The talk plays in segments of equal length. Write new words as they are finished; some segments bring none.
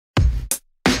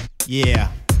Yeah.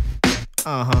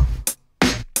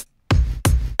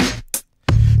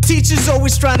 Teachers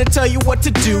always trying to tell you what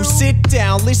to do. Sit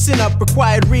down, listen up,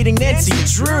 required reading Nancy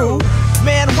Drew.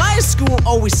 Man, why is school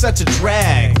always such a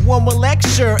drag? One more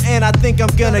lecture and I think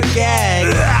I'm gonna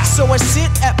gag. So I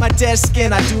sit at my desk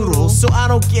and I doodle, so I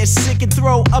don't get sick and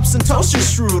throw up some toaster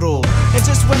strudel. And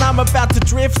just when I'm about to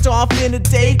drift off in a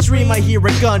daydream, I hear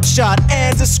a gunshot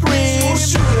and a scream.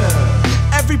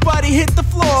 Everybody hit the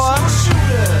floor.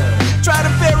 Try to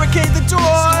barricade the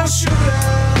door.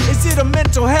 Is it a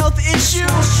mental health issue?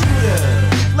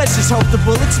 Let's just hope the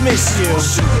bullets miss you.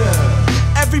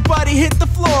 Everybody hit the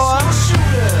floor.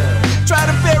 Try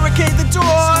to barricade the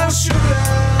door.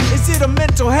 Is it a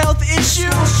mental health issue?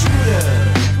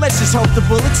 Let's just hope the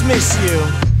bullets miss you.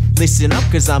 Listen up,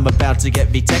 cause I'm about to get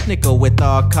V-Technical. With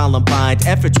our Columbined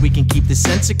efforts, we can keep this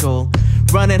sensical.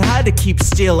 Running high to keep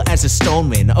still as a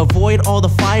Stoneman. Avoid all the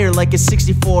fire like a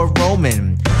 64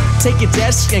 Roman. Take a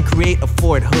desk and create a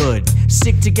Fort Hood.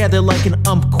 Stick together like an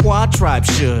Umpqua tribe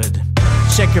should.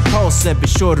 Check your pulse and be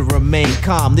sure to remain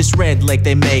calm. This red light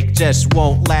they make just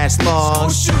won't last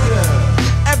long.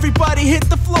 Everybody hit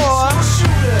the floor.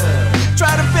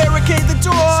 Try to barricade the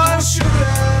door.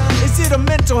 Is it a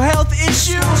mental health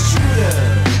issue?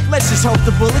 Let's just hope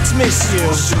the bullets miss you.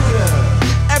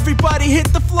 Everybody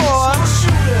hit the floor.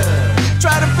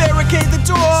 Try to barricade the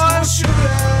door.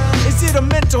 Is it a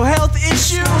mental health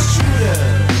issue?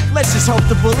 Let's just hope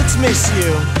the bullets miss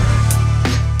you.